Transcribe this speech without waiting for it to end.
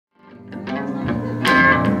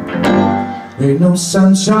Ain't no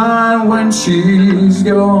sunshine when she's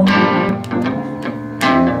gone.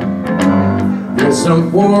 It's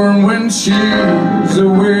not warm when she's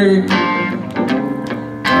away.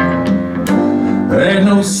 Ain't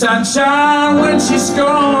no sunshine when she's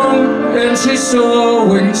gone, and she's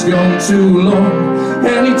always gone too long.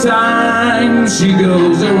 Anytime she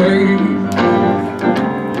goes away,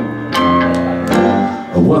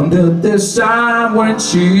 I wonder this time when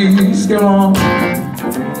she's gone,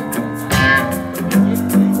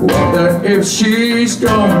 wonder if she's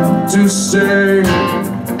going to stay.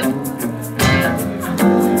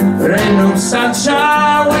 There ain't no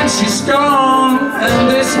sunshine when she's gone, and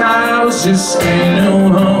this house just ain't no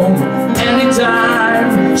home.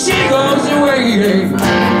 Anytime she goes away,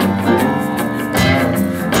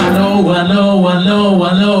 I know, I know, I know, I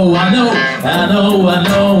know, I know, I know, I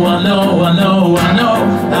know, I know, I know, I know,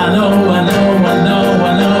 I know, I know, I know,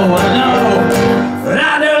 I know, I know.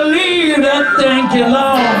 I don't leave that thinking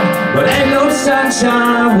long, but ain't no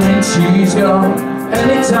sunshine when she's gone.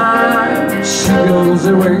 Anytime she goes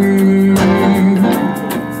away,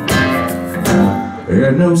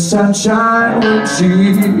 ain't no sunshine when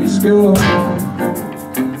she's gone.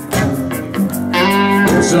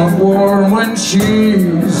 It's not warm when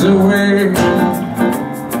she's away.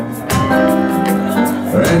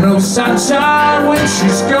 Ain't no sunshine when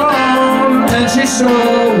she's gone, and she's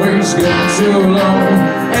always gone too long.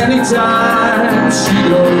 Anytime she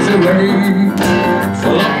goes away.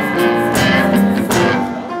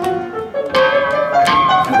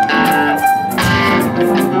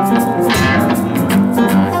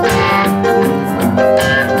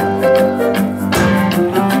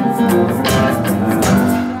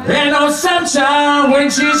 Sunshine when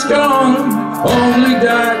she's gone, only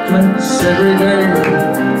darkness every day.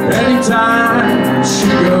 Anytime she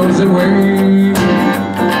goes away,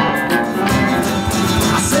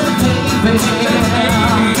 I said, baby,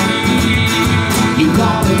 you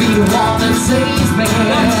gonna be the one that saves me.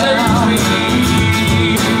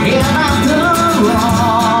 And I've done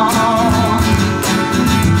wrong.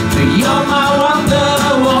 You're my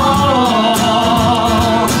Wonderwall.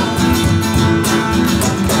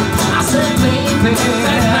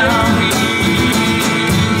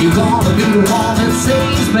 You're gonna be the one that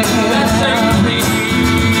saves me.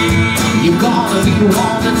 You're gonna be the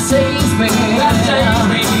one that saves me.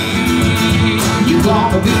 You're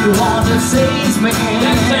gonna be the one that saves me.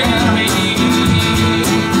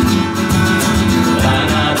 Da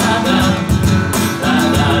da da da, da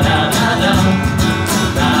da da da da,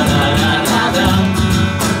 da da da da da,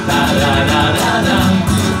 da da da da da,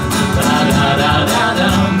 da da da da da.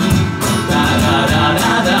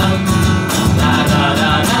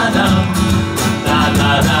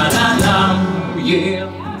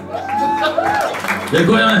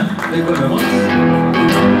 Děkujeme, děkujeme moc.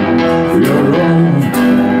 Your own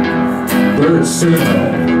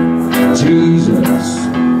personal Jesus.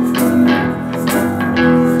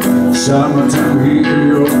 Someone to hear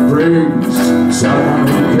your praise, someone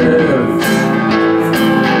who cares.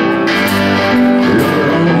 Your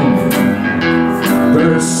own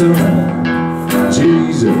personal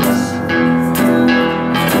Jesus.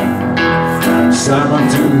 Someone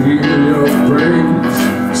to hear your praise,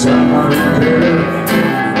 someone who cares.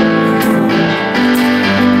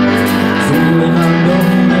 Feeling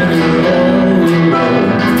unknown and you're all alone.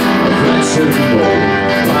 A flesh and bone,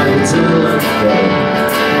 by a telephone.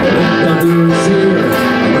 But if the door's here,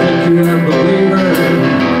 I make you a believer.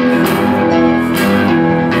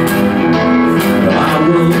 I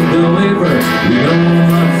will deliver, you know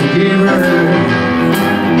I'm a forgiver.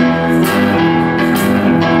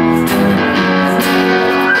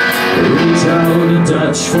 Reach out and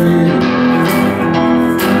touch faith.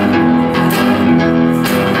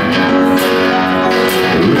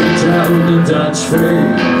 Reach out and touch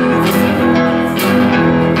faith.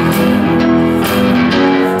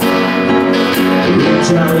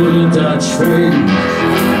 Reach out and touch faith.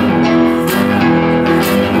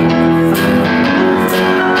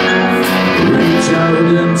 Reach out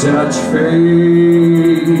and touch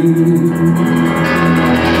faith.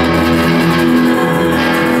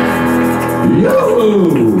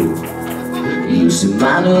 You see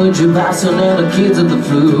my new Javasan and the kids at the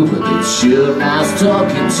flu, but it's sure nice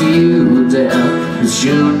talking to you, Dad. It's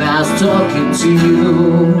sure nice talking to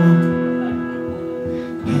you.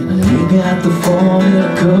 And I ain't got the phone, it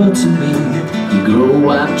occurred to me, you grow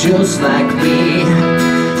up just like me.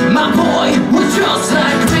 My boy was just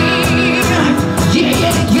like me. Yeah,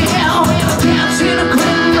 yeah, yeah. When I dance in a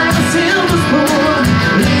crib like a silver spoon,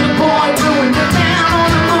 little boy blowing the man on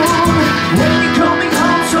the moon. When you're coming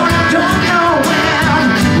home, so I don't know when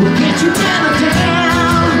we'll get you down and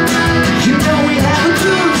down. You know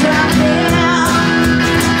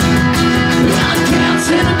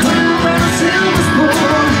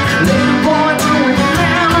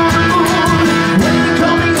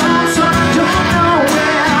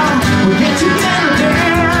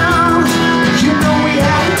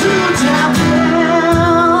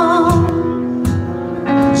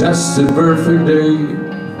a perfect day.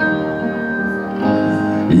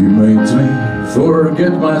 You made me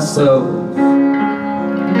forget myself.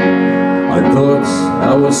 I thought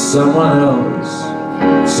I was someone else,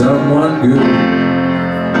 someone good.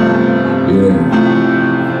 Yeah.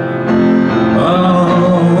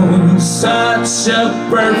 Oh, such a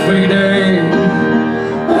perfect day.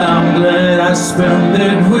 I'm glad I spent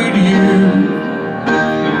it with you.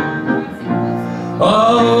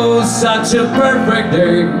 Oh, such a perfect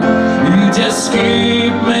day. You just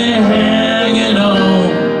keep me hanging on.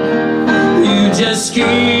 You just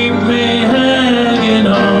keep me hanging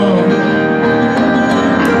on.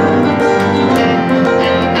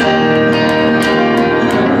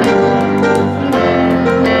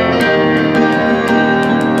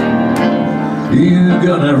 You're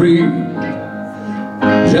gonna read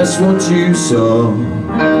just what you saw.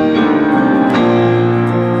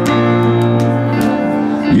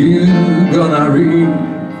 You're gonna read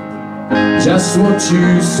just what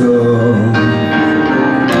you saw.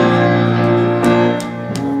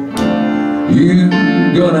 You're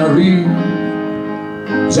gonna read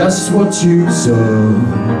just what you saw.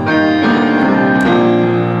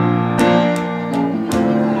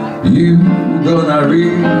 You're gonna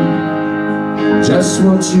read just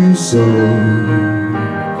what you saw.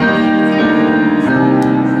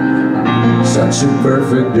 Such a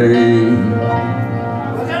perfect day.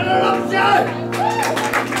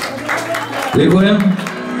 Děkujem.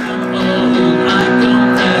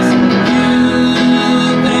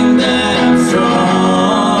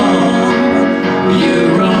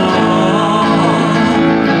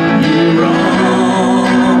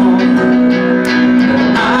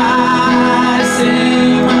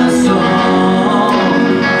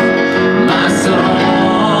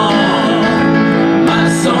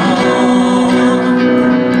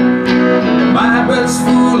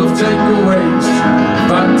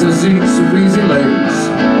 Fantasies of easy lace.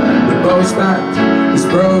 The postback is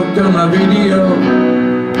broke on my video.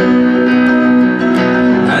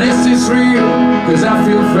 And is this real? Cause I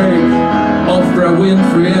feel fake. Oprah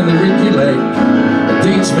Winfrey and the Ricky Lake.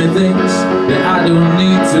 Teach me things that I don't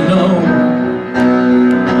need to know.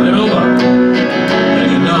 And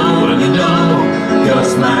you know,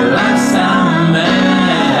 cause my life's a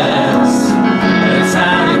mess. It's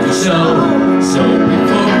hard to show. So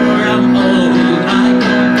before I'm old,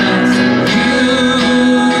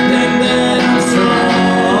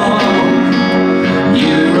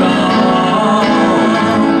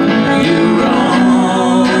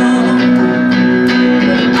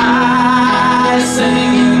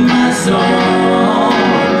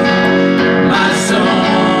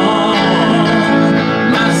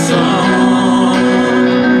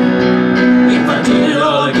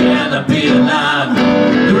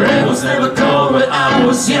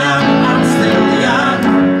 young, I'm still young,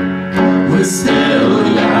 we're still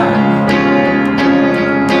young.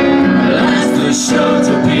 Life's too short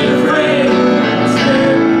to be afraid.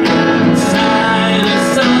 Inside the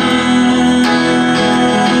sun,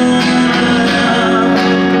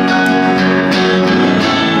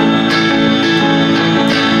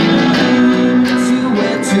 see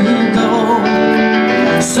where to go.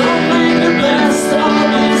 So make the best of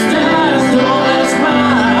these days, don't let's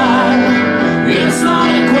cry. It's not a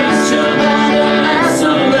question but a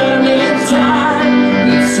lesson learned in time.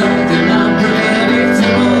 It's something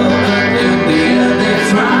unpredictable, but in the end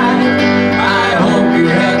it's right. I hope you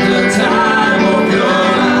had the time of your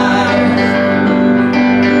life.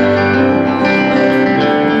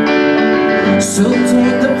 So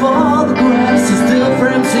take the photographs and still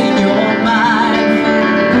frames in your mind,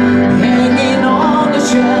 hanging on the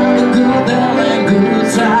shelf, a good and good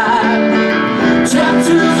time.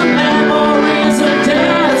 Tattoos of memories of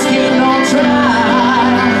death cannot try.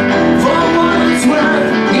 For what it's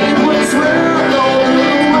worth, it was worth all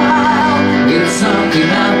the while. It's something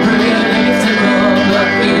unpredictable, but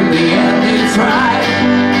in the end it's right.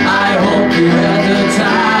 I hope you had the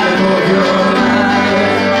time of your life.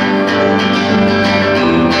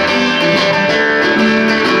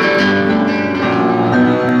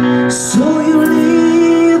 So you're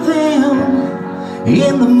leaving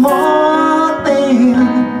in the morning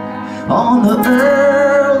on the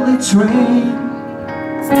early train.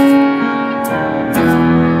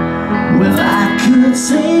 Well, I could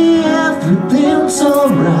say everything's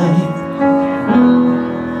alright.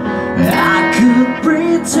 I could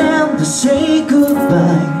pretend to say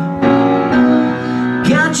goodbye.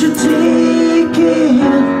 Got your ticket,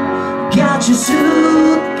 got your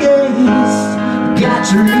suitcase,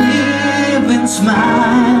 got your leaving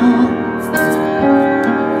smile.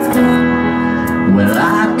 Well,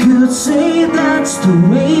 I could say that's the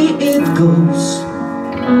way it goes.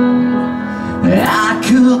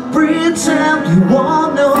 to tell you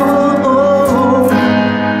all, no,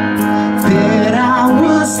 that I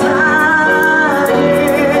was lying,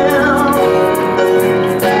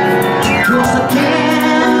 'cause I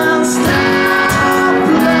can't stop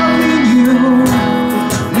loving you.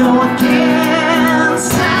 No, I can't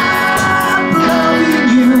stop loving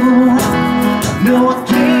you. No, I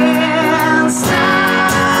can't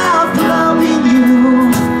stop loving you.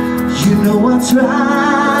 You know I tried.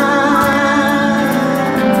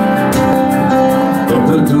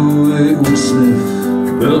 Tvůj úsměv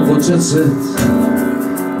byl počecet,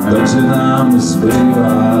 takže nám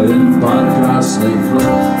zbývá jen pár krásných let.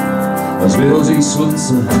 Až vyhoří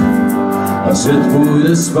slunce a svět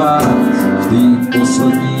půjde spát, v té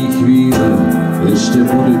poslední chvíli ještě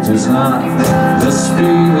budu tě znát.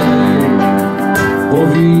 Zazpívej,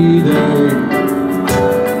 povídej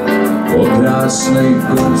o krásných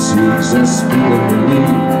koncích, zazpívej,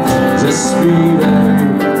 zazpívej,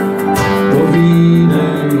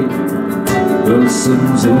 povídej. Byl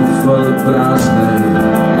jsem zoufal, prázdnej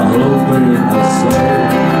a hloupej a zlej.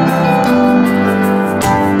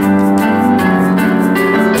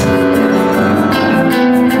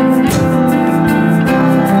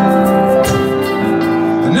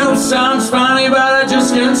 I know it sounds funny, but I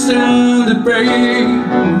just can't stand the pain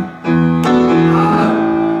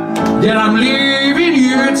that I'm leaving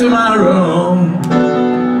you tomorrow.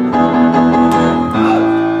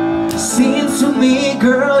 Seems to me,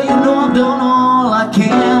 girl, you know I've done all I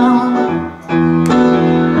can.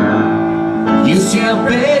 You see a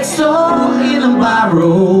big soul in a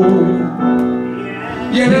barrow.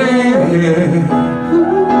 Yeah,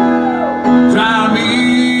 drive me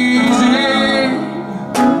easy.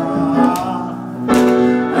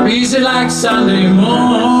 I'm easy like Sunday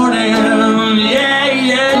morning. Yeah,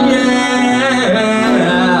 yeah, yeah.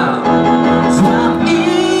 So I'm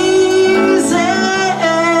easy,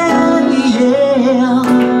 yeah.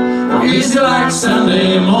 I'm easy like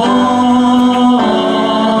Sunday morning.